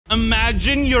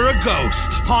Imagine you're a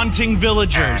ghost, haunting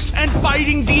villagers and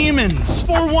fighting demons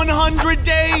for 100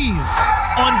 days.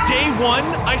 On day 1,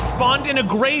 I spawned in a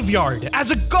graveyard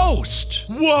as a ghost.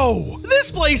 Whoa,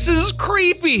 this place is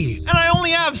creepy, and I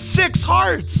only have 6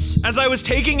 hearts. As I was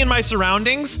taking in my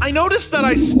surroundings, I noticed that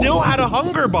I still had a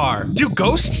hunger bar. Do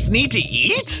ghosts need to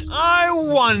eat? I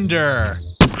wonder.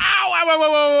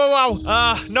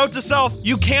 Ow, note to self,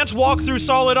 you can't walk through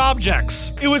solid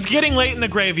objects. It was getting late in the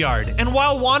graveyard, and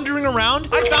while wandering around,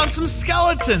 I found some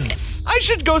skeletons. I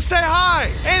should go say hi.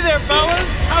 Hey there,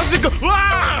 fellas. How's it go?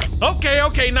 Ah!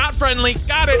 Okay, not friendly.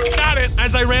 Got it.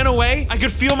 As I ran away, I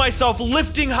could feel myself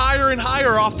lifting higher and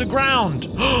higher off the ground.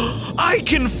 I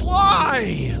can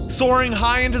fly! Soaring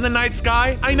high into the night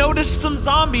sky, I noticed some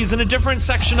zombies in a different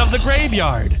section of the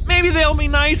graveyard. Maybe they'll be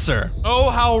nicer. Oh,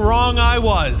 how wrong I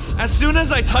was. As soon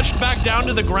as I touched back down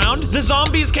to the ground, the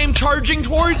zombies came charging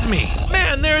towards me.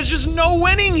 Man, there's just no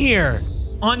winning here.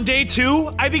 On day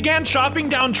 2, I began chopping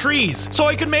down trees so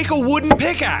I could make a wooden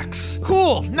pickaxe.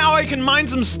 Cool, now I can mine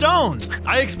some stone.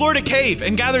 I explored a cave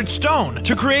and gathered stone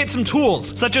to create some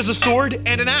tools, such as a sword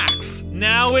and an axe.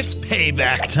 Now it's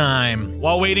payback time.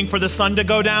 While waiting for the sun to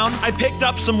go down, I picked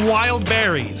up some wild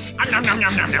berries.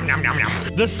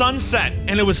 The sun set,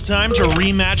 and it was time to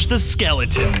rematch the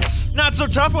skeletons. Not so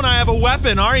tough when I have a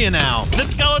weapon, are you now? The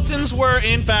skeletons were,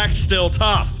 in fact, still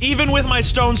tough. Even with my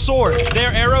stone sword,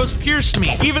 their arrows pierced me,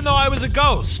 even though I was a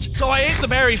ghost. So I ate the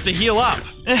berries to heal up.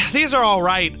 These are all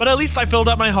right, but at least I filled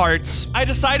up my hearts. I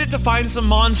decided to find some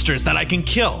monsters that I can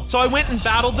kill, so I went and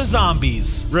battled the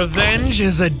zombies. Revenge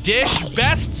is a dish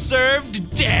best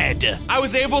served dead. I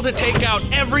was able to take out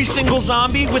every single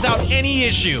zombie without any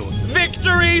issue.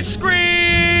 Victory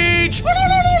screech!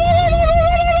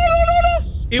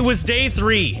 It was day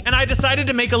 3, and I decided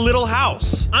to make a little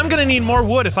house. I'm gonna need more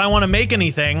wood if I want to make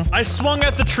anything. I swung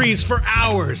at the trees for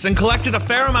hours and collected a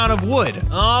fair amount of wood,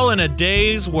 all in a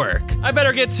day's work. I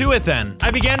better get to it then.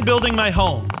 I began building my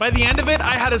home. By the end of it,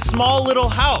 I had a small little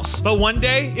house, but one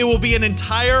day it will be an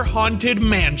entire haunted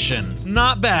mansion.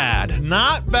 Not bad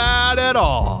at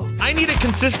all. I need a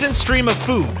consistent stream of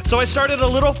food, so I started a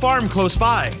little farm close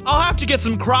by. I'll have to get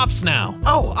some crops now.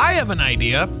 Oh, I have an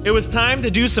idea. It was time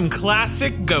to do some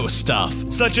classic ghost stuff,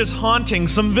 such as haunting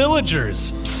some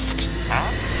villagers. Psst.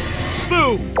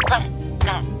 Boo!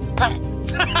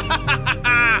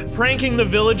 Pranking the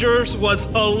villagers was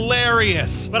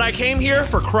hilarious, but I came here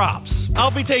for crops. I'll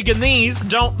be taking these,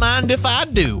 don't mind if I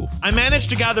do. I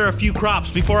managed to gather a few crops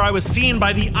before I was seen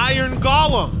by the Iron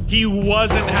Golem. He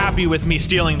wasn't happy with me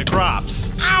stealing the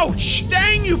crops. Ouch!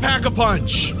 Dang you,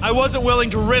 Pack-a-Punch! I wasn't willing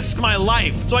to risk my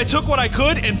life, so I took what I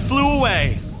could and flew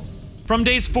away. From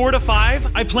days 4 to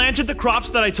 5, I planted the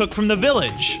crops that I took from the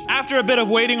village. After a bit of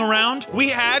waiting around, we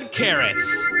had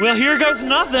carrots. Well, here goes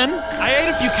nothing. I ate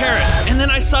a few carrots, and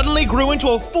then I suddenly grew into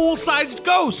a full-sized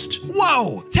ghost.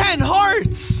 Whoa, 10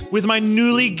 hearts! With my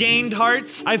newly gained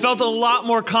hearts, I felt a lot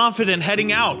more confident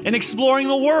heading out and exploring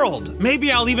the world.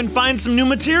 Maybe I'll even find some new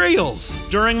materials.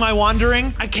 During my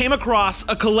wandering, I came across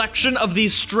a collection of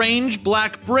these strange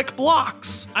black brick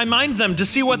blocks. I mined them to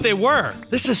see what they were.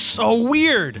 This is so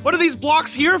weird. What are these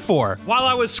blocks here for? While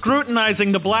I was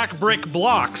scrutinizing the black brick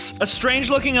blocks, a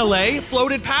strange-looking allay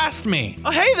floated past me.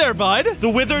 Oh, hey there, bud. The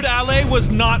withered allay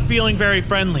was not feeling very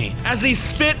friendly, as he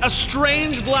spit a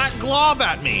strange black glob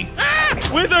at me. Ah!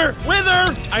 Wither!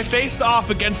 Wither! I faced off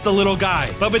against the little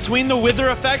guy, but between the wither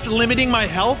effect limiting my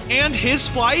health and his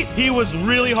flight, he was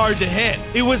really hard to hit.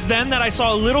 It was then that I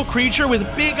saw a little creature with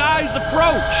big eyes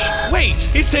approach. Wait,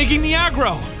 he's taking the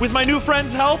aggro. With my new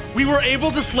friend's help, we were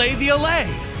able to slay the allay.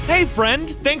 Hey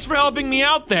friend, thanks for helping me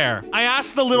out there. I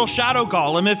asked the little shadow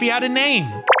golem if he had a name.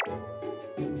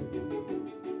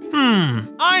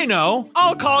 I know.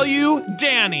 I'll call you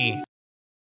Danny.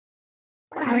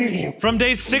 From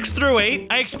days 6 through 8,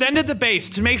 I extended the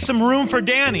base to make some room for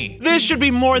Danny. This should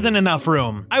be more than enough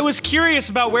room. I was curious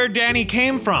about where Danny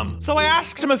came from, so I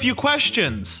asked him a few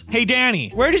questions. Hey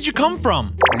Danny, where did you come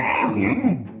from?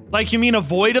 Like you mean a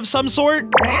void of some sort?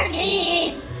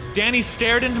 Danny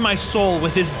stared into my soul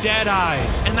with his dead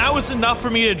eyes, and that was enough for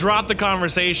me to drop the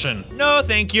conversation. No,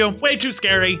 thank you. Way too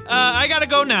scary. I gotta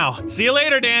go now. See you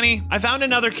later, Danny. I found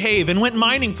another cave and went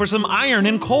mining for some iron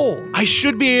and coal. I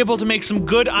should be able to make some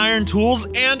good iron tools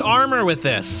and armor with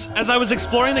this. As I was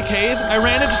exploring the cave, I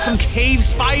ran into some cave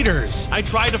spiders. I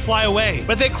tried to fly away,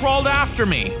 but they crawled after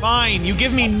me. Fine, you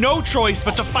give me no choice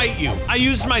but to fight you. I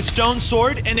used my stone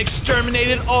sword and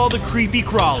exterminated all the creepy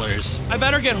crawlers. I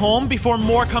better get home before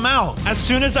more come them out. As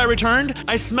soon as I returned,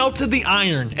 I smelted the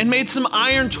iron and made some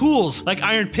iron tools like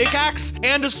iron pickaxe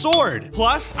and a sword.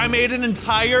 Plus, I made an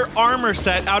entire armor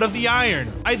set out of the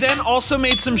iron. I then also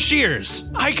made some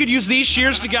shears. I could use these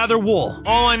shears to gather wool.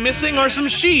 All I'm missing are some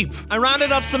sheep. I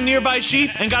rounded up some nearby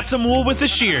sheep and got some wool with the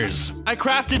shears. I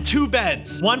crafted 2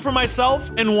 beds, one for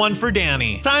myself and one for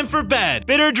Danny. Time for bed.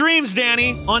 Bitter dreams,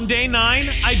 Danny. On day 9,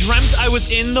 I dreamt I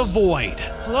was in the void.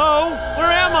 Hello?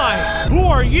 Where am I? Who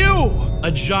are you?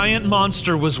 A giant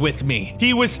monster was with me.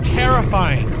 He was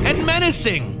terrifying and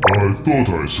menacing. I thought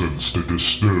I sensed a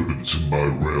disturbance in my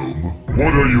realm.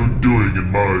 What are you doing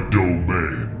in my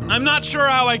domain? I'm not sure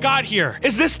how I got here.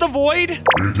 Is this the void?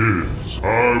 It is.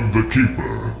 I'm the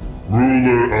Keeper,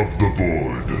 ruler of the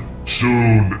void.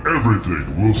 Soon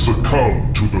everything will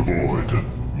succumb to the void.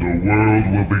 The world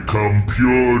will become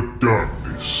pure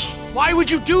darkness. Why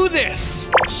would you do this?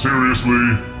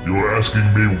 Seriously? You're asking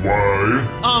me why?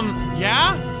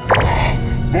 Yeah?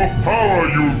 For power,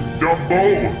 you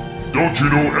dumbo! Don't you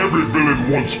know every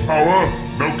villain wants power?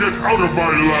 Now get out of my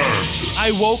land!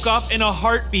 I woke up in a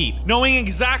heartbeat, knowing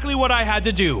exactly what I had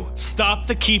to do. Stop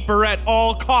the Keeper at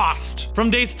all cost.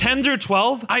 From days 10 through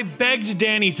 12, I begged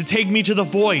Danny to take me to the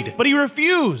void, but he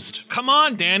refused. Come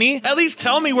on, Danny, at least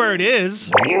tell me where it is.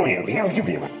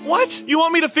 What? You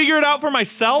want me to figure it out for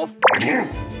myself?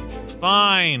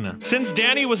 Fine. Since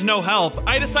Danny was no help,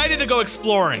 I decided to go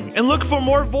exploring and look for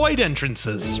more void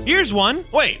entrances. Here's one.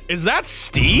 Wait, is that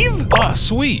Steve? Ah,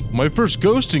 sweet. My first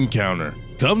ghost encounter.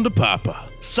 Come to Papa.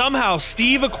 Somehow,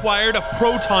 Steve acquired a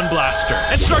proton blaster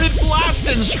and started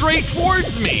blasting straight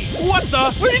towards me. What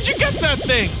the? Where did you get that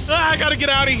thing? I gotta get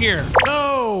out of here.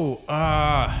 No,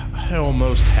 I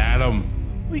almost had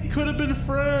him. We could have been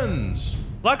friends.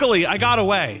 Luckily, I got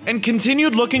away and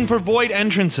continued looking for void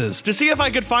entrances to see if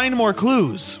I could find more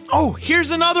clues. Oh,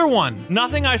 here's another one.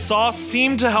 Nothing I saw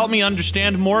seemed to help me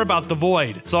understand more about the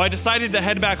void, so I decided to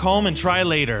head back home and try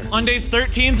later. On days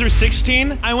 13 through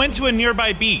 16, I went to a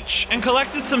nearby beach and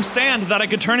collected some sand that I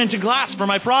could turn into glass for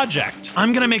my project.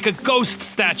 I'm gonna make a ghost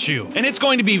statue, and it's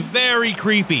going to be very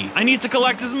creepy. I need to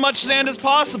collect as much sand as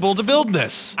possible to build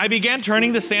this. I began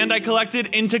turning the sand I collected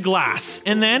into glass,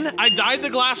 and then I dyed the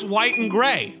glass white and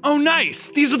gray. Oh nice,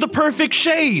 these are the perfect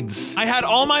shades. I had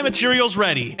all my materials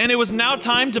ready, and it was now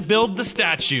time to build the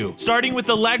statue, starting with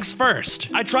the legs first.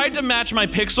 I tried to match my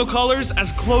pixel colors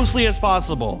as closely as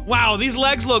possible. Wow, these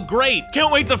legs look great.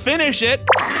 Can't wait to finish it.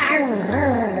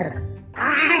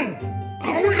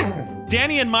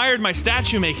 Danny admired my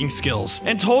statue making skills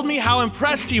and told me how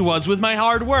impressed he was with my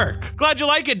hard work. Glad you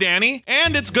like it, Danny.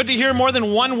 And it's good to hear more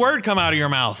than one word come out of your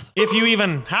mouth. If you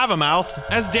even have a mouth.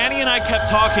 As Danny and I kept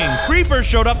talking, creepers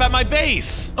showed up at my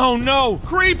base. Oh no,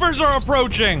 creepers are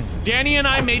approaching. Danny and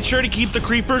I made sure to keep the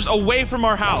creepers away from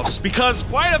our house because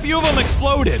quite a few of them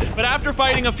exploded. But after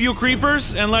fighting a few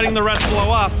creepers and letting the rest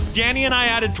blow up, Danny and I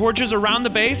added torches around the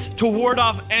base to ward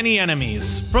off any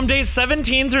enemies. From days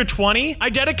 17 through 20, I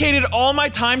dedicated all my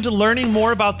time to learning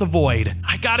more about the void.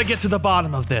 I gotta get to the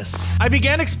bottom of this. I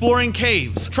began exploring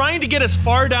caves, trying to get as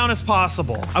far down as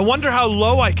possible. I wonder how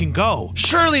low I can go.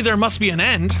 Surely there must be an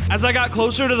end. As I got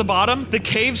closer to the bottom, the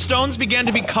cave stones began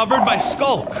to be covered by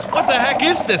skulk. What the heck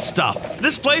is this stuff?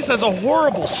 This place has a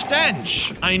horrible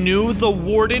stench. I knew the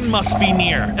warden must be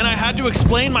near, and I had to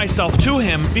explain myself to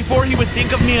him before he would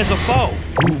think of me as a foe.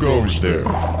 Who goes there?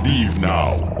 Leave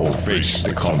now or face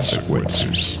the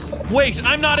consequences. Wait,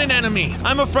 I'm not an enemy.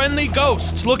 I'm a friendly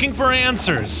ghost looking for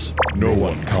answers. No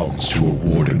one comes to a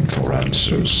warden for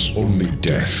answers, only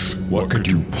death. What could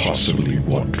you possibly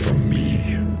want from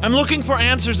me? I'm looking for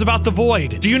answers about the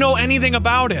void. Do you know anything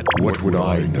about it? What would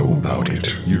I know about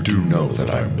it? You do know that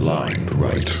I'm blind,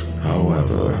 right?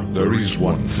 However, there is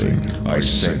one thing. I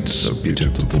sense a bit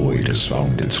of the void has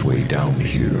found its way down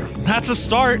here. That's a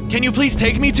start. Can you please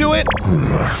take me to it?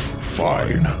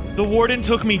 Fine. The warden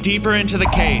took me deeper into the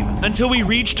cave until we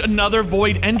reached another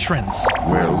void entrance.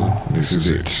 Well, this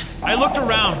is it. I looked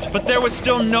around, but there was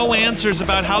still no answers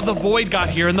about how the void got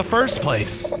here in the first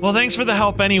place. Well, thanks for the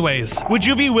help anyways. Would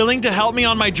you be willing to help me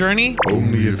on my journey?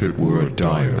 Only if it were a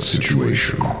dire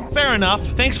situation. Fair enough.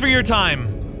 Thanks for your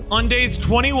time. On days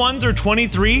 21 through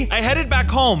 23, I headed back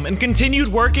home and continued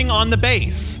working on the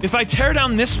base. If I tear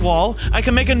down this wall, I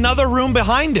can make another room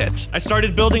behind it. I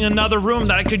started building another room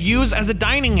that I could use as a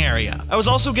dining area. I was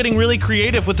also getting really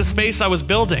creative with the space I was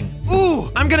building. Ooh,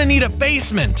 I'm gonna need a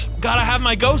basement. Gotta have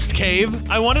my ghost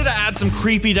cave. I wanted to add some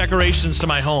creepy decorations to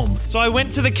my home. So I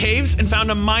went to the caves and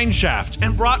found a mine shaft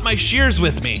and brought my shears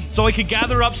with me so I could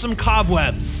gather up some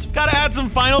cobwebs. Gotta add some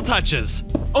final touches.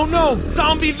 Oh no,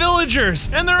 zombie villagers,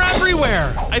 and they're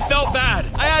everywhere. I felt bad.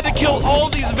 I had to kill all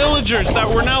these villagers that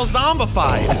were now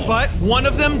zombified. But one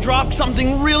of them dropped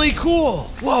something really cool.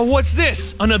 Whoa, what's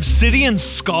this? An obsidian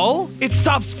skull? It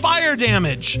stops fire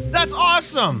damage. That's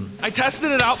awesome. I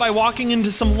tested it out by walking into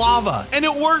some lava, and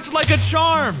it worked like a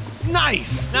charm.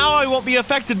 Nice! Now I won't be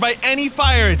affected by any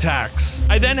fire attacks.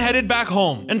 I then headed back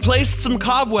home and placed some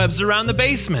cobwebs around the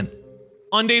basement.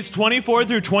 On days 24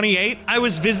 through 28, I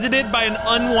was visited by an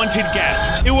unwanted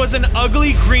guest. It was an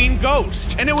ugly green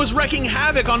ghost, and it was wreaking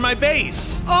havoc on my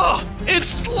base. Oh,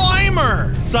 it's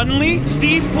Slimer! Suddenly,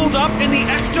 Steve pulled up in the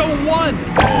Ecto-1.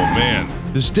 Oh man,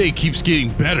 this day keeps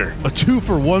getting better. A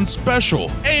 2-for-1 special.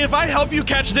 Hey, if I help you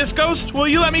catch this ghost, will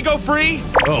you let me go free?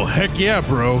 Oh, heck yeah,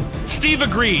 bro. Steve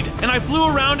agreed, and I flew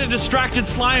around and distracted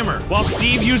Slimer, while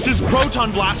Steve used his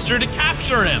proton blaster to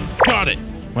capture him. Got it.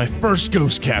 My first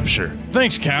ghost capture.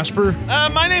 Thanks, Casper.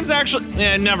 My name's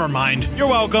actually... never mind. You're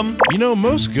welcome. You know,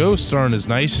 most ghosts aren't as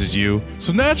nice as you,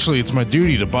 so naturally it's my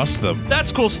duty to bust them. That's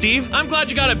cool, Steve. I'm glad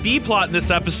you got a B-plot in this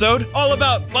episode, all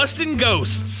about busting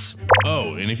ghosts.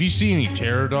 Oh, and if you see any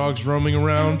terror dogs roaming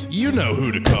around, you know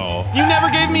who to call. You never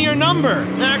gave me your number.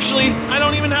 Actually, I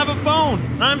don't even have a phone.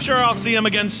 I'm sure I'll see him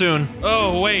again soon.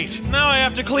 Oh, wait. Now I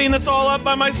have to clean this all up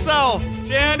by myself.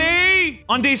 Danny!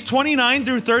 On days 29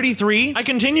 through 33, I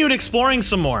continued exploring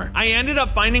some more. I ended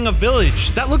up finding a village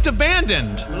that looked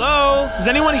abandoned. Hello? Is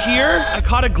anyone here? I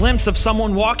caught a glimpse of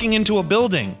someone walking into a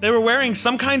building. They were wearing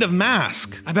some kind of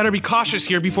mask. I better be cautious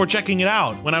here before checking it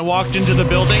out. When I walked into the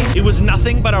building, it was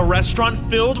nothing but a restaurant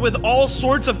filled with all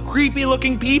sorts of creepy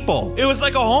looking people. It was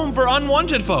like a home for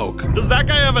unwanted folk. Does that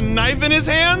guy have a knife in his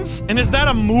hands? And is that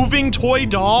a moving toy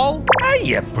doll?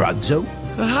 Hiya, Bronzo.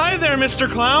 Hi there, Mr.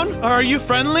 Clown. Are you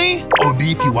friendly?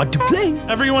 Only if you want to play.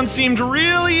 Everyone seemed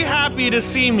really happy to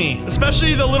see me,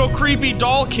 especially the little creepy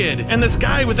doll kid and this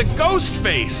guy with a ghost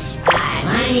face. Hi,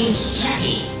 my name's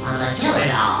Chucky. I'm a killer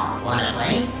doll. Wanna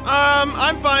play?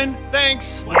 I'm fine.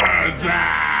 Thanks. What's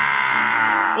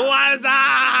up? What's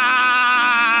up?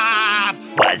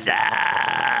 What's up?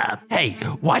 Hey,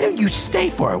 why don't you stay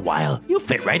for a while? You'll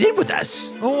fit right in with us.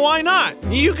 Why not?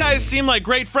 You guys seem like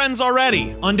great friends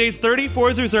already. On days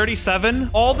 34 through 37,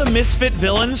 all the misfit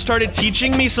villains started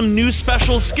teaching me some new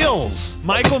special skills.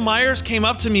 Michael Myers came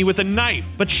up to me with a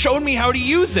knife, but showed me how to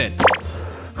use it.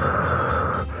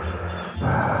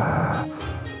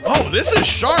 Oh, this is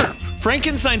sharp.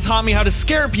 Frankenstein taught me how to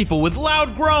scare people with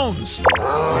loud groans.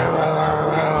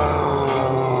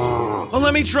 Oh,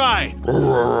 let me try.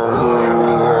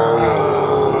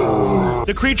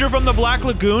 The creature from the Black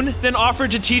Lagoon then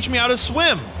offered to teach me how to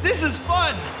swim. This is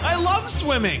fun. I love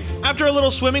swimming. After a little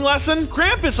swimming lesson,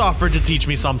 Krampus offered to teach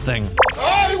me something.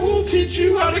 I will teach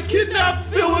you how to kidnap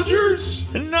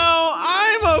villagers. No,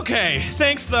 I'm okay.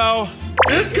 Thanks, though.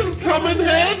 It can come in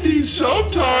handy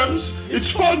sometimes. It's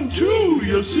fun too,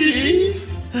 you see.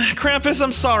 Krampus,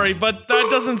 I'm sorry, but that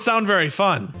doesn't sound very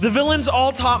fun. The villains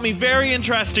all taught me very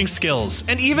interesting skills,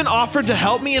 and even offered to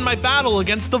help me in my battle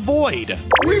against the Void.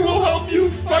 We will help you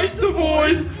fight the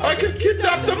Void. I can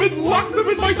kidnap them and lock them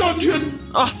in my dungeon.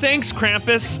 Oh, thanks,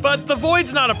 Krampus. But the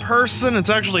Void's not a person, it's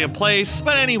actually a place.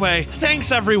 But anyway,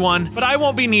 thanks everyone, but I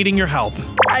won't be needing your help.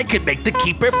 I could make the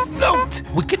keeper float.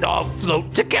 We can all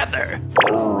float together.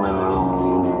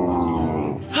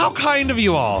 How kind of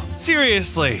you all.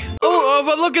 Seriously. Oh,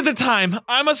 but look at the time.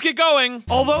 I must get going.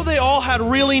 Although they all had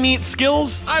really neat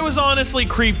skills, I was honestly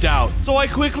creeped out. So I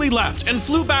quickly left and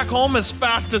flew back home as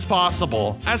fast as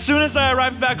possible. As soon as I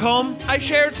arrived back home, I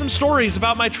shared some stories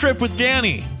about my trip with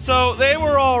Danny. So they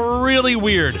were all really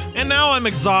weird. And now I'm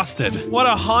exhausted. What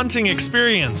a haunting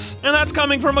experience. And that's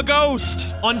coming from a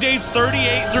ghost. On days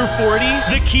 38 through 40,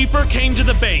 the Keeper came to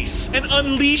the base and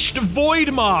unleashed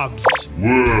void mobs.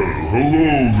 Well,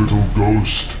 hello, little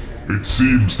ghost. It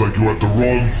seems like you're at the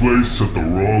wrong place at the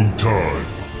wrong time.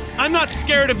 I'm not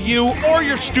scared of you or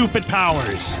your stupid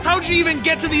powers. How'd you even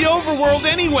get to the overworld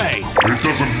anyway? It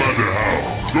doesn't matter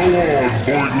how. Go on,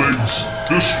 voidlings.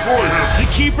 Destroy him.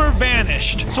 The Keeper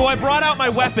vanished, so I brought out my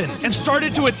weapon and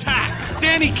started to attack.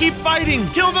 Danny, keep fighting.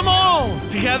 Kill them all.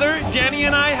 Together, Danny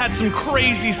and I had some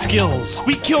crazy skills.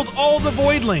 We killed all the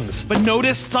voidlings, but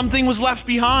noticed something was left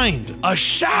behind. A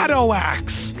shadow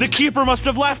axe. The Keeper must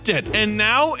have left it, and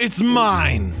now it's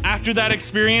mine. After that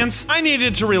experience, I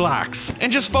needed to relax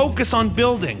and just focus on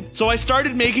building. So I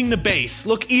started making the base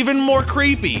look even more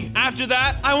creepy. After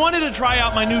that, I wanted to try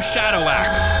out my new shadow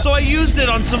axe, so I used it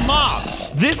on some mobs.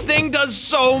 This thing does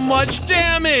so much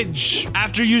damage.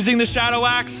 After using the shadow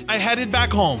axe, I headed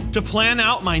back home to plan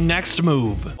out my next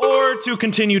move. Or or to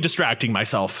continue distracting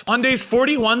myself. On days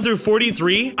 41 through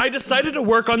 43, I decided to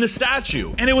work on the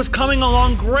statue, and it was coming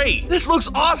along great. This looks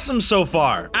awesome so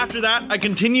far. After that, I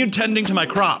continued tending to my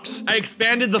crops. I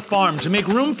expanded the farm to make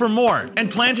room for more,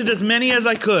 and planted as many as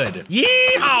I could.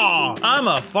 Yeehaw! I'm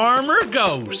a farmer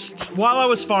ghost. While I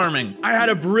was farming, I had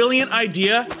a brilliant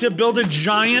idea to build a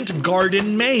giant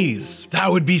garden maze.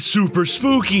 That would be super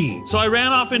spooky. So I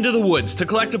ran off into the woods to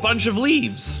collect a bunch of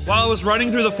leaves. While I was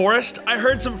running through the forest, I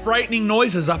heard some frightening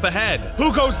noises up ahead.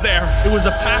 Who goes there? It was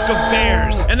a pack of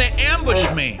bears, and they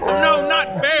ambushed me. No,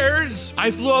 not bears.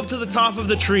 I flew up to the top of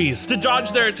the trees to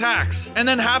dodge their attacks, and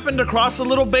then happened across a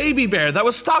little baby bear that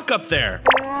was stuck up there.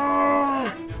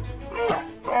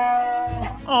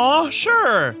 Aw,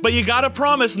 sure, but you gotta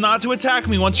promise not to attack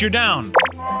me once you're down.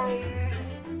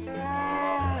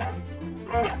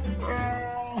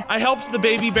 I helped the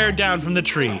baby bear down from the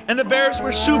tree, and the bears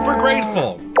were super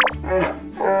grateful.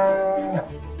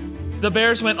 The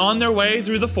bears went on their way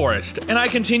through the forest, and I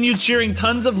continued shearing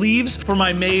tons of leaves for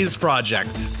my maze project.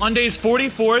 On days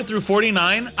 44 through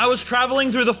 49, I was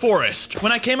traveling through the forest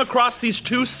when I came across these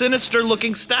two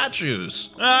sinister-looking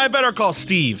statues. I better call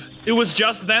Steve. It was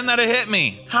just then that it hit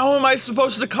me. How am I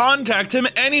supposed to contact him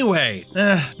anyway?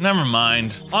 Never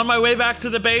mind. On my way back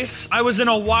to the base, I was in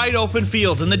a wide open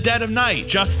field in the dead of night.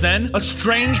 Just then, a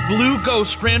strange blue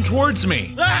ghost ran towards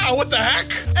me. Ah, what the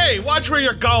heck? Hey, watch where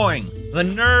you're going. The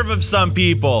nerve of some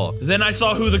people. Then I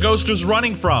saw who the ghost was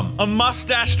running from. A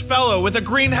mustached fellow with a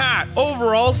green hat,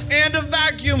 overalls, and a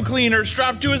vacuum cleaner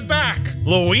strapped to his back.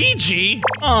 Luigi?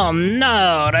 Oh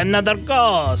no, another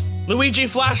ghost. Luigi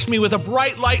flashed me with a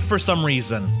bright light for some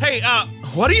reason. Hey,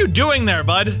 what are you doing there,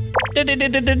 bud?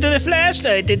 The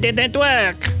flashlight, it didn't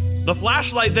work. The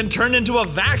flashlight then turned into a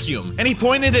vacuum, and he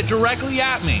pointed it directly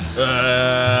at me.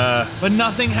 But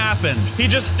nothing happened. He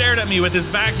just stared at me with his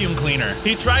vacuum cleaner.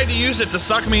 He tried to use it to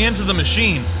suck me into the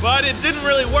machine, but it didn't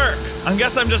really work. I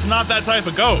guess I'm just not that type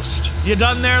of ghost. You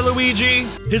done there, Luigi?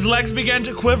 His legs began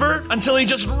to quiver until he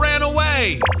just ran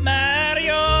away.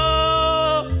 Mario!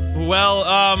 Well,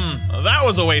 that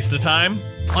was a waste of time.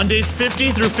 On days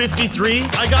 50 through 53,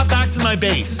 I got back to my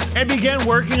base and began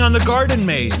working on the garden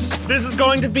maze. This is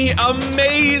going to be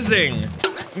amazing.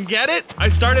 Get it? I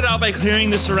started out by clearing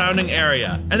the surrounding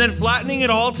area and then flattening it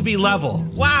all to be level.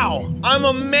 Wow, I'm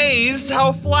amazed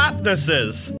how flat this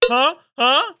is. Huh?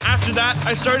 After that,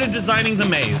 I started designing the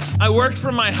maze. I worked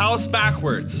from my house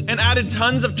backwards and added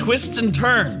tons of twists and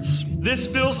turns. This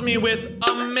fills me with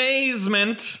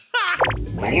amazement.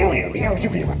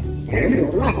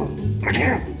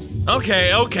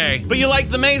 Okay, but you like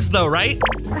the maze though, right?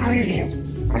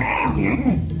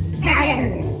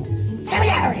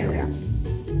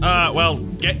 Well,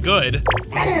 get good.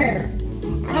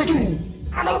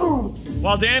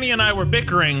 While Danny and I were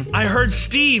bickering, I heard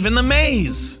Steve in the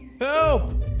maze.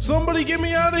 Help! Somebody get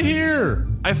me out of here!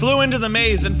 I flew into the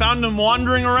maze and found him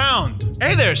wandering around.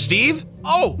 Hey there, Steve.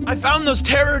 Oh, I found those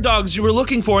terror dogs you were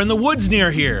looking for in the woods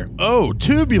near here. Oh,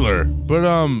 Tubular. But,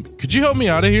 could you help me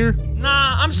out of here?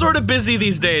 Nah, I'm sort of busy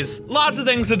these days. Lots of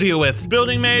things to deal with.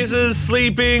 Building mazes,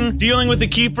 sleeping, dealing with the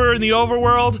Keeper in the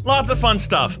Overworld. Lots of fun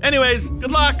stuff. Anyways,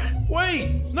 good luck.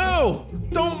 Wait, no!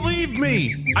 Don't leave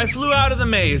me! I flew out of the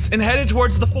maze and headed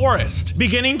towards the forest,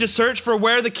 beginning to search for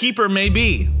where the Keeper may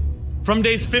be. From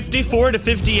days 54 to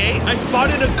 58, I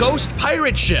spotted a ghost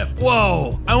pirate ship.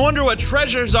 Whoa, I wonder what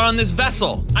treasures are on this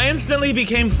vessel. I instantly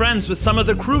became friends with some of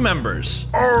the crew members.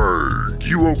 Arrgh,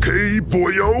 you okay,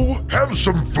 boyo? Have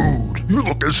some food. You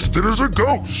look as thin as a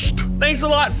ghost. Thanks a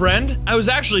lot, friend. I was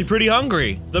actually pretty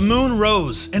hungry. The moon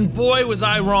rose, and boy was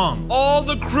I wrong. All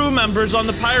the crew members on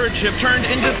the pirate ship turned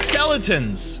into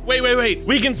skeletons. Wait.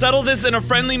 We can settle this in a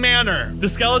friendly manner. The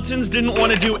skeletons didn't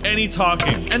want to do any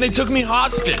talking, and they took me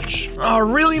hostage. Oh,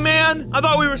 really, man? I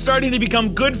thought we were starting to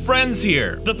become good friends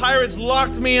here. The pirates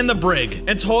locked me in the brig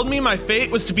and told me my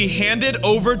fate was to be handed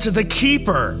over to the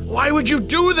Keeper. Why would you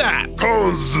do that?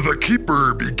 'Cause the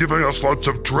Keeper be giving us lots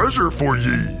of treasure for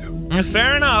ye.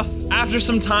 Fair enough. After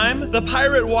some time, the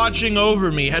pirate watching over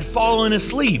me had fallen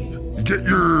asleep. Get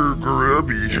your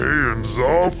grubby hands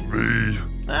off me.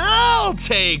 I'll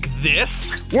take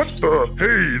this. What the?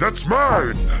 Hey, that's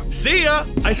mine. See ya.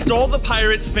 I stole the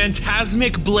pirate's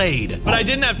phantasmic blade, but I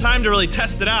didn't have time to really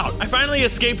test it out. I finally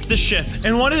escaped the ship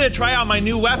and wanted to try out my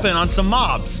new weapon on some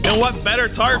mobs. And what better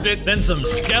target than some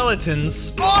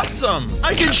skeletons? Awesome!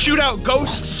 I can shoot out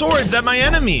ghost swords at my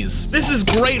enemies. This is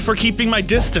great for keeping my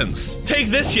distance. Take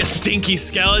this, you stinky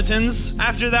skeletons.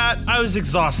 After that, I was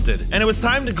exhausted, and it was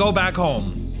time to go back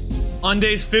home. On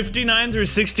days 59 through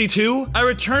 62, I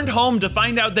returned home to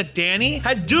find out that Danny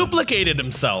had duplicated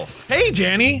himself. Hey,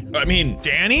 Danny.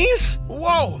 Danny's?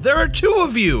 Whoa, there are two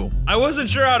of you. I wasn't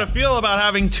sure how to feel about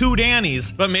having two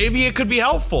Dannys, but maybe it could be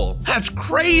helpful. That's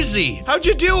crazy. How'd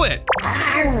you do it?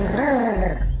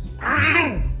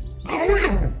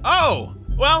 Oh.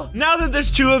 Well, now that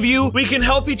there's two of you, we can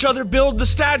help each other build the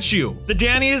statue. The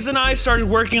Dannys and I started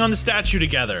working on the statue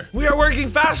together. We are working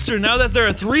faster now that there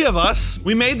are three of us.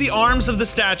 We made the arms of the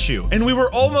statue, and we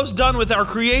were almost done with our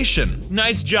creation.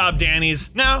 Nice job,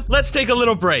 Dannys. Now, let's take a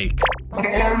little break.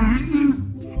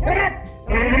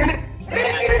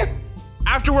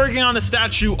 After working on the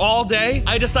statue all day,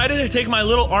 I decided to take my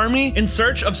little army in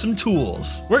search of some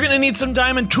tools. We're gonna need some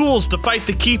diamond tools to fight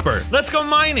the Keeper. Let's go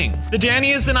mining. The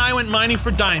Dannys and I went mining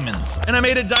for diamonds, and I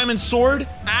made a diamond sword,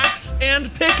 axe,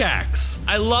 and pickaxe.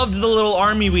 I loved the little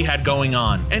army we had going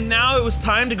on, and now it was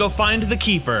time to go find the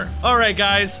Keeper. All right,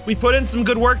 guys, we put in some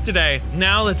good work today.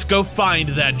 Now let's go find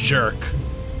that jerk.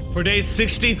 For days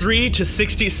 63 to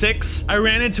 66, I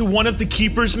ran into one of the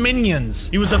Keeper's minions.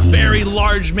 He was a very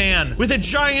large man with a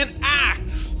giant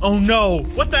axe. Oh no,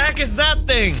 what the heck is that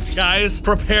thing? Guys,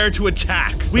 prepare to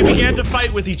attack. We began to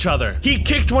fight with each other. He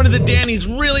kicked one of the Dannys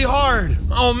really hard.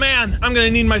 Oh man, I'm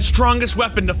gonna need my strongest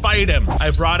weapon to fight him.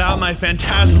 I brought out my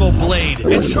phantasmal blade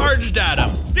and charged at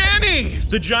him. Danny!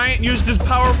 The giant used his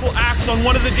powerful axe on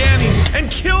one of the Dannys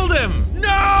and killed him.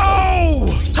 No!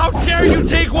 How dare you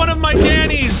take one of my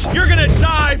Dannys? You're gonna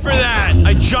die for that!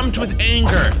 I jumped with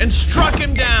anger and struck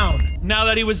him down. Now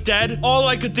that he was dead, all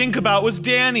I could think about was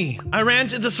Danny. I ran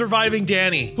to the surviving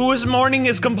Danny, who was mourning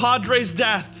his compadre's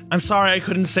death. I'm sorry I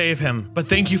couldn't save him, but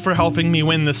thank you for helping me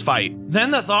win this fight.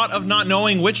 Then the thought of not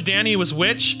knowing which Danny was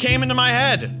which came into my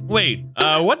head. Wait,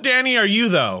 what Danny are you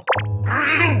though?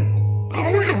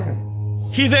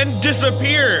 He then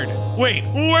disappeared. Wait,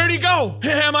 where'd he go?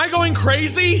 Am I going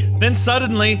crazy? Then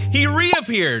suddenly, he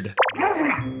reappeared.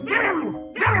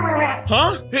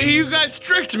 Huh? You guys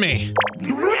tricked me.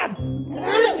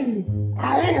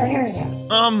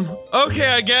 Okay,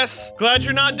 I guess. Glad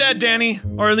you're not dead, Danny.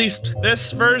 Or at least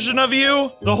this version of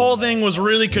you. The whole thing was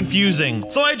really confusing,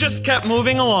 so I just kept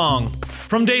moving along.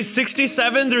 From days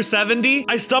 67 through 70,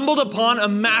 I stumbled upon a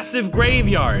massive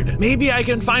graveyard. Maybe I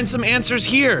can find some answers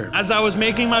here. As I was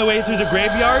making my way through the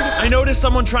graveyard, I noticed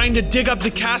someone trying to dig up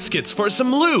the caskets for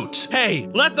some loot. Hey,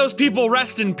 let those people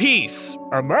rest in peace.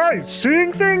 Am I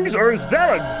seeing things, or is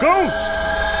that a ghost?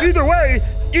 Either way,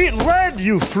 eat lead,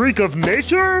 you freak of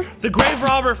nature! The grave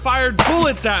robber fired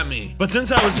bullets at me, but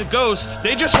since I was a ghost,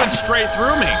 they just went straight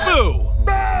through me. Boo!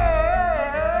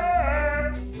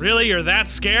 Really? You're that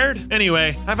scared?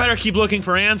 Anyway, I better keep looking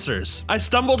for answers. I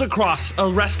stumbled across a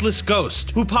restless ghost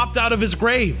who popped out of his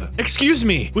grave. Excuse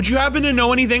me, would you happen to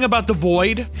know anything about the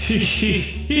void?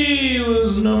 He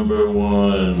was number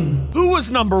one. Who was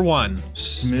number one?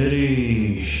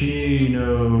 Smitty. He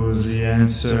knows the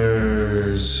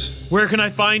answers. Where can I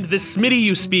find this Smitty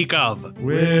you speak of?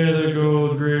 Where the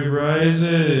gold grave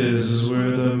rises,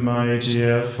 where the mighty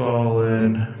have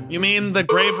fallen. You mean the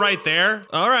grave right there?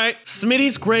 All right.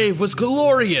 Smitty's grave was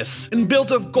glorious and built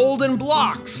of golden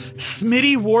blocks.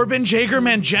 Smitty Warben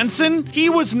Jagerman Jensen? He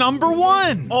was number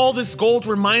one. All this gold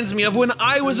reminds me of when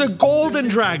I was a golden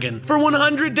dragon for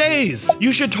 100 days.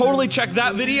 You should totally check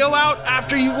that video out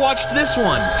after you watched this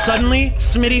one. Suddenly,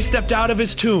 Smitty stepped out of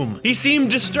his tomb. He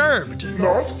seemed disturbed.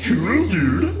 Not cool,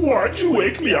 dude. Why'd you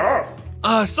wake me up?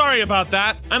 Sorry about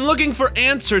that. I'm looking for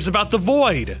answers about the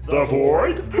void. The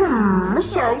void?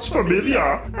 Sounds familiar.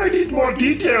 I need more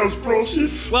details,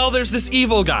 Brosif. Well, there's this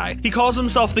evil guy. He calls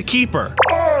himself the Keeper.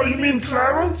 Oh, you mean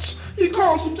Clarence? He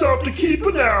calls himself the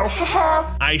Keeper now,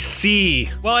 haha. I see.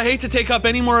 Well, I hate to take up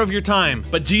any more of your time,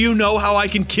 but do you know how I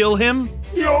can kill him?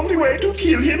 The only way to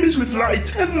kill him is with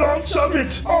light, and lots of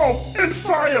it. Oh, and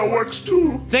fireworks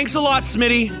too. Thanks a lot,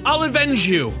 Smitty. I'll avenge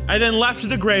you. I then left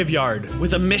the graveyard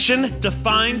with a mission to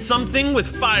find something with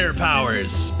fire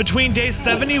powers. Between days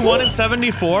 71 and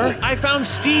 74, I found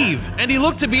Steve, and he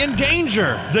looked to be in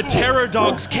danger. The terror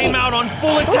dogs came out on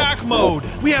full attack mode.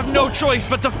 We have no choice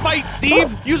but to fight,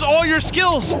 Steve. Use all your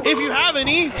skills, if you have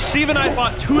any. Steve and I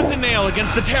fought tooth and nail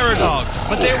against the terror dogs,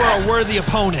 but they were a worthy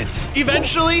opponent.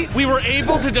 Eventually, we were able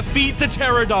to defeat the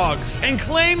terror dogs and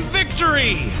claim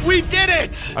victory. We did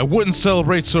it! I wouldn't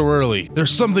celebrate so early.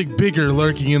 There's something bigger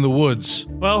lurking in the woods.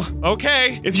 Well,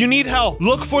 okay. If you need help,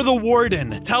 look for the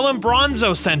warden. Tell him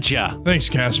Bronzo sent ya. Thanks,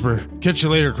 Casper. Catch you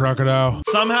later, crocodile.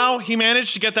 Somehow, he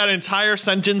managed to get that entire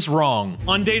sentence wrong.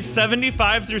 On days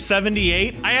 75 through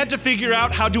 78, I had to figure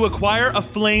out how to acquire a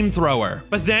flamethrower.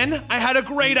 But then, I had a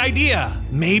great idea.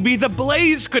 Maybe the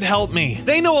blaze could help me.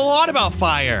 They know a lot about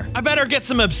fire. I better get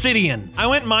some obsidian. I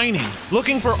went mining,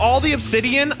 looking for all the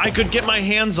obsidian I could get my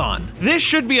hands on. This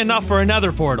should be enough for a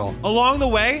nether portal. Along the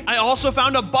way, I also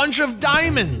found a bunch of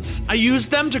diamonds. I used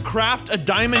them to craft a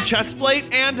diamond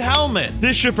chestplate and helmet.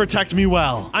 This should protect me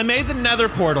well. I made the nether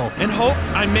portal and hope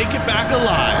I make it back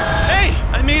alive. Hey,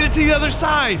 I made it to the other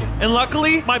side. And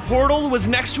luckily, my portal was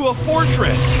next to a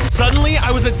fortress. Suddenly,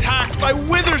 I was attacked by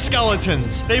wither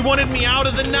skeletons. They wanted me out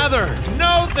of the nether.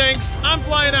 No thanks, I'm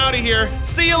flying out of here.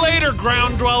 See you later,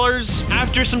 ground dwellers.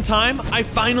 After some time, I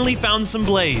finally found some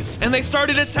blaze and they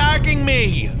started attacking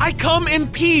me. I come in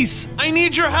peace. I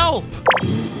need your help.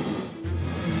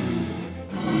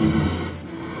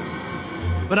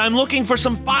 But I'm looking for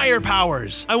some fire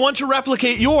powers. I want to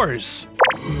replicate yours.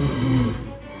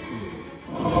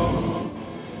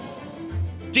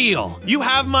 Deal. You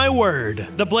have my word.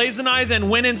 The Blaze and I then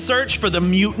went in search for the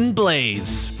mutant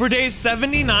Blaze. For days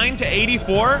 79 to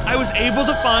 84, I was able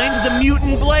to find the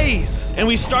mutant Blaze. And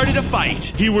we started a fight.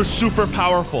 He was super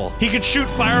powerful. He could shoot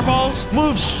fireballs,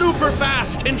 move super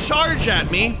fast, and charge at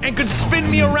me, and could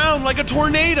spin me around like a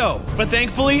tornado. But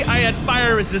thankfully, I had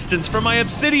fire resistance from my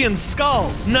obsidian skull.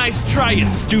 Nice try, you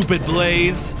stupid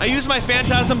Blaze. I used my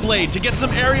Phantasm Blade to get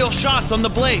some aerial shots on the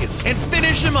Blaze and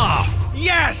finish him off.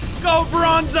 Yes! Go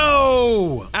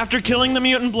Bronzo! After killing the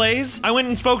mutant Blaze, I went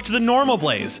and spoke to the normal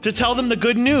Blaze to tell them the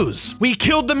good news. We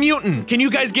killed the mutant. Can you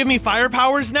guys give me fire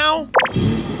powers now?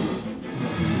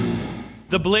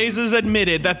 The Blazes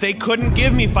admitted that they couldn't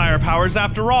give me fire powers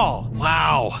after all.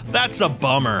 Wow, that's a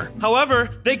bummer.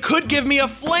 However, they could give me a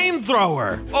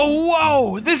flamethrower. Oh,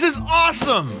 whoa, this is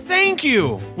awesome. Thank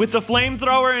you. With the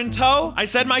flamethrower in tow, I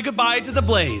said my goodbye to the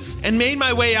Blaze and made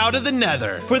my way out of the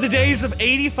nether. For the days of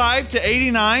 85 to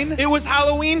 89, it was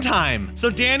Halloween time. So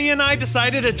Danny and I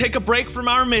decided to take a break from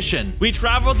our mission. We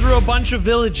traveled through a bunch of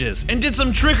villages and did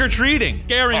some trick-or-treating,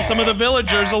 scaring some of the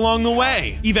villagers along the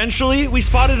way. Eventually, we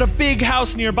spotted a big house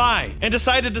nearby and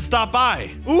decided to stop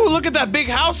by. Ooh, look at that big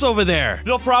house over there.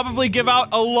 They'll probably give out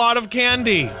a lot of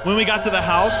candy. When we got to the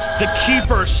house, the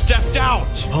keeper stepped out.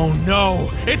 Oh no,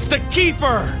 it's the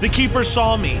keeper. The keeper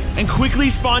saw me and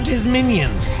quickly spawned his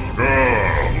minions.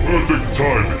 Perfect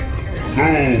timing. Go,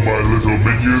 my little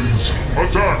minions.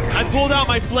 Attack! I pulled out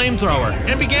my flamethrower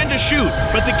and began to shoot,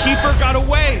 but the keeper got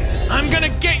away. I'm gonna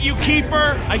get you,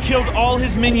 keeper! I killed all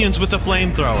his minions with the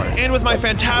flamethrower and with my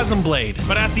Phantasm Blade,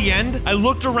 but at the end, I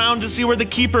looked around to see where the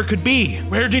keeper could be.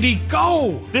 Where did he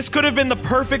go? This could have been the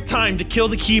perfect time to kill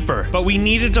the keeper, but we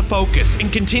needed to focus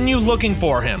and continue looking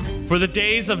for him. For the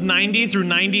days of 90 through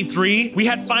 93, we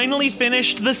had finally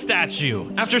finished the statue.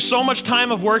 After so much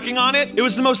time of working on it, it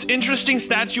was the most interesting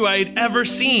statue I had ever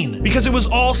seen because it was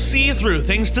all see-through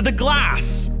thanks to the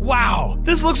glass. Wow,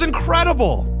 this looks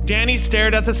incredible. Danny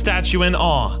stared at the statue in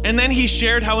awe, and then he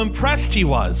shared how impressed he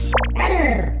was.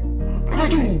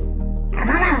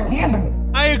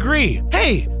 I agree.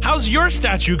 Hey, how's your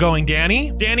statue going,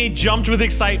 Danny? Danny jumped with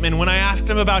excitement when I asked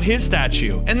him about his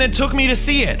statue, and then took me to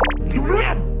see it.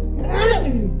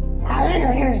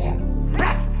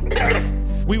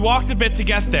 We walked a bit to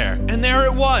get there, and there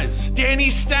it was,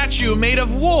 Danny's statue made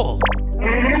of wool.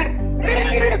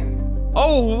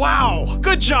 Oh, wow.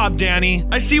 Good job, Danny.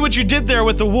 I see what you did there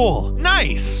with the wool.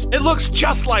 Nice. It looks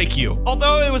just like you.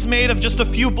 Although it was made of just a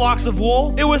few blocks of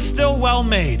wool, it was still well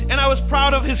made, and I was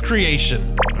proud of his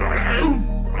creation.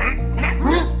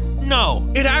 No,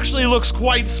 it actually looks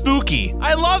quite spooky.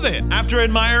 I love it. After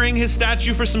admiring his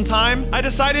statue for some time, I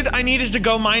decided I needed to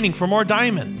go mining for more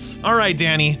diamonds. All right,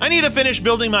 Danny, I need to finish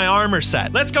building my armor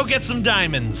set. Let's go get some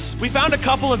diamonds. We found a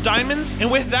couple of diamonds, and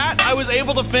with that, I was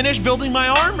able to finish building my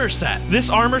armor set. This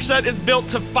armor set is built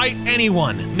to fight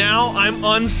anyone. Now I'm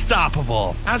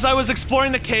unstoppable. As I was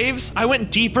exploring the caves, I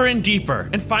went deeper and deeper,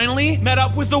 and finally met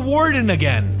up with the warden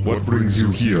again. What brings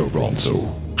you here,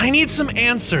 Bronzo? I need some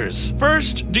answers.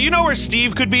 First, do you know where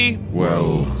Steve could be?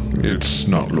 Well, it's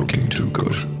not looking too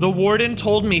good. The warden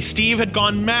told me Steve had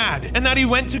gone mad and that he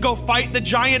went to go fight the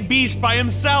giant beast by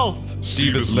himself.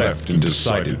 Steve has left and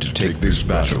decided to take this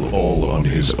battle all on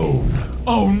his own.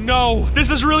 Oh no,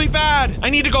 this is really bad. I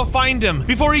need to go find him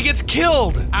before he gets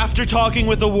killed. After talking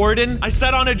with the warden, I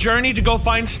set on a journey to go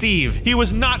find Steve. He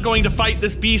was not going to fight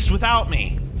this beast without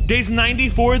me. Days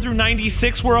 94 through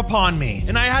 96 were upon me,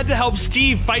 and I had to help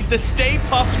Steve fight the Stay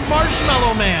Puft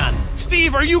Marshmallow Man.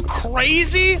 Steve, are you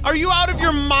crazy? Are you out of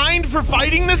your mind for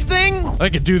fighting this thing? I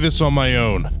could do this on my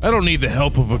own. I don't need the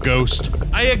help of a ghost.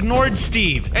 I ignored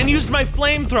Steve and used my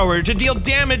flamethrower to deal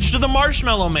damage to the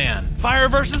Marshmallow Man. Fire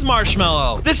versus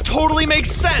Marshmallow. This totally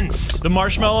makes sense. The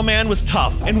Marshmallow Man was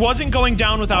tough and wasn't going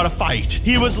down without a fight.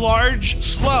 He was large,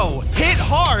 slow, hit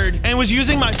hard, and was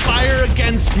using my fire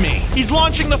against me. He's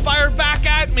launching the fire back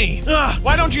at me. Ugh,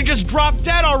 why don't you just drop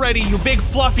dead already, you big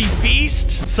fluffy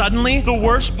beast? Suddenly, the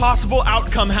worst possible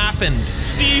outcome happened.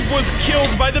 Steve was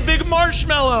killed by the big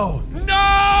marshmallow.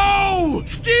 No!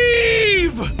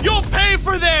 Steve! You'll pay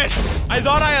for this! I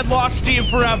thought I had lost Steve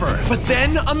forever, but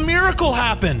then a miracle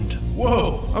happened.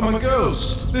 Whoa, I'm a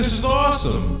ghost. This is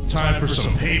awesome. Time for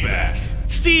some payback.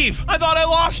 Steve, I thought I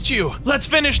lost you. Let's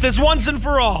finish this once and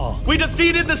for all. We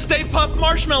defeated the Stay Puft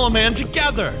Marshmallow Man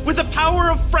together with the power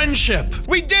of friendship.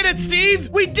 We did it, Steve!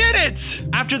 We did it!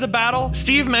 After the battle,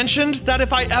 Steve mentioned that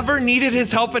if I ever needed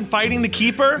his help in fighting the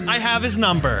Keeper, I have his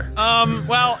number.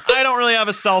 Well, I don't really have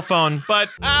a cell phone, but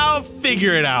I'll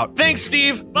figure it out. Thanks,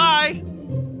 Steve. Bye!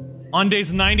 On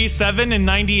days 97 and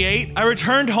 98, I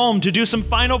returned home to do some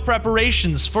final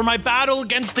preparations for my battle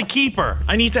against the Keeper.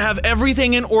 I need to have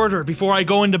everything in order before I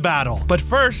go into battle. But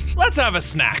first, let's have a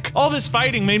snack. All this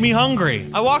fighting made me hungry.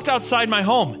 I walked outside my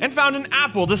home and found an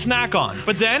apple to snack on.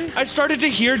 But then, I started to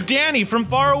hear Danny from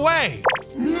far away.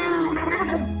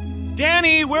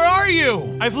 Danny, where are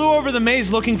you? I flew over the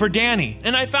maze looking for Danny,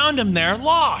 and I found him there,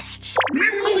 lost.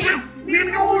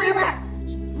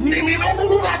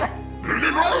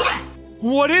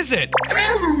 What is it?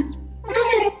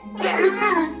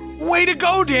 Way to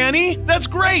go, Danny! That's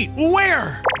great!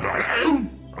 Where?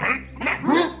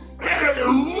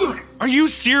 Are you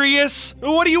serious?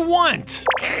 What do you want?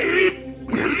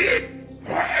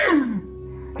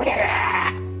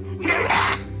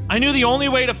 I knew the only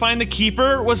way to find the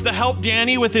Keeper was to help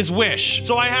Danny with his wish,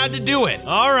 so I had to do it.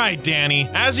 All right, Danny,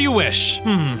 as you wish.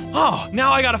 Oh,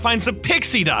 now I gotta find some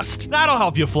pixie dust. That'll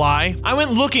help you fly. I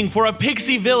went looking for a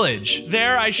pixie village.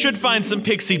 There, I should find some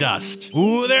pixie dust.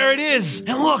 Ooh, there it is.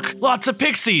 And look, lots of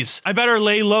pixies. I better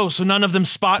lay low so none of them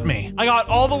spot me. I got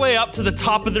all the way up to the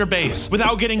top of their base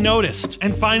without getting noticed,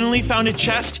 and finally found a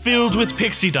chest filled with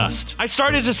pixie dust. I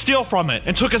started to steal from it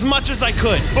and took as much as I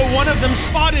could, but one of them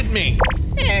spotted me.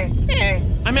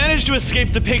 I managed to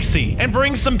escape the pixie and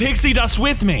bring some pixie dust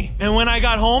with me. And when I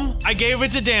got home, I gave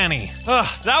it to Danny. Ugh,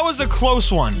 that was a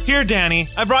close one. Here, Danny,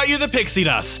 I brought you the pixie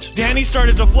dust. Danny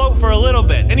started to float for a little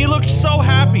bit, and he looked so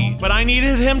happy, but I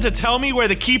needed him to tell me where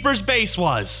the Keeper's base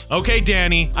was. Okay,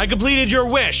 Danny, I completed your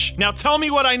wish. Now tell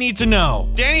me what I need to know.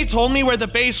 Danny told me where the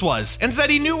base was and said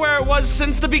he knew where it was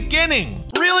since the beginning.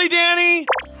 Really, Danny?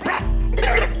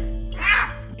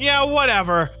 Yeah,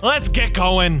 whatever. Let's get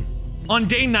going. On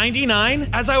day 99,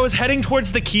 as I was heading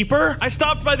towards the Keeper, I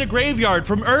stopped by the graveyard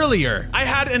from earlier. I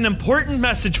had an important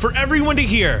message for everyone to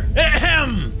hear.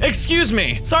 Ahem! Excuse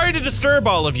me, sorry to disturb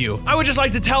all of you. I would just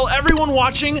like to tell everyone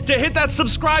watching to hit that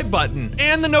subscribe button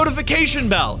and the notification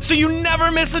bell so you never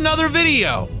miss another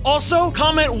video. Also,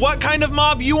 comment what kind of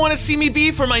mob you want to see me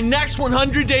be for my next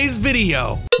 100 days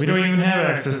video. We don't even have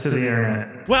access to the internet.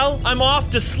 Well, I'm off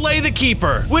to slay the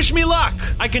Keeper. Wish me luck.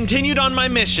 I continued on my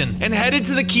mission and headed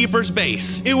to the Keeper's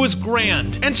base. It was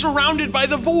grand and surrounded by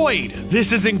the void.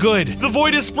 This isn't good. The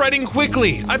void is spreading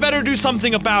quickly. I better do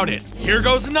something about it. Here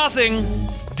goes nothing.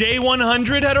 Day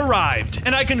 100 had arrived,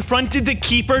 and I confronted the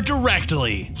Keeper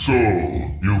directly. So,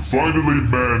 you finally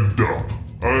manned up.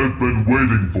 I've been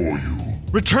waiting for you.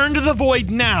 Return to the void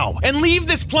now, and leave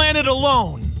this planet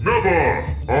alone.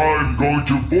 Never! I'm going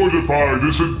to voidify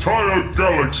this entire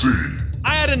galaxy!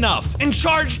 I had enough and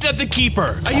charged at the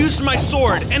Keeper. I used my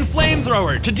sword and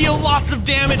flamethrower to deal lots of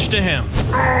damage to him.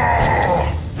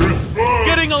 Ah! It burns!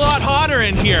 Getting a lot hotter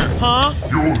in here, huh?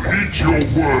 You'll eat your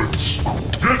words!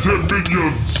 Get him,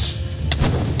 minions!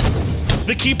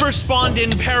 The Keeper spawned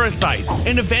in parasites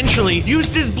and eventually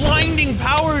used his blinding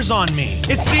powers on me.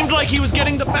 It seemed like he was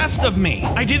getting the best of me.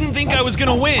 I didn't think I was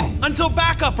gonna win until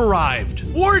backup arrived.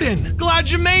 Warden, glad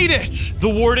you made it. The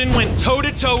Warden went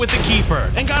toe-to-toe with the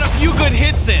Keeper and got a few good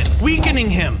hits in, weakening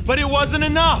him, but it wasn't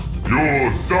enough.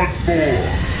 You're done for.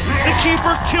 The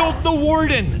Keeper killed the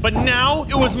Warden, but now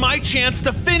it was my chance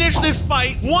to finish this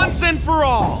fight once and for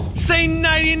all. Say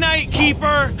nighty-night,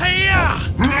 Keeper. Hey-ya!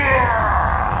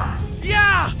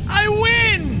 Yeah, I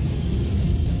win!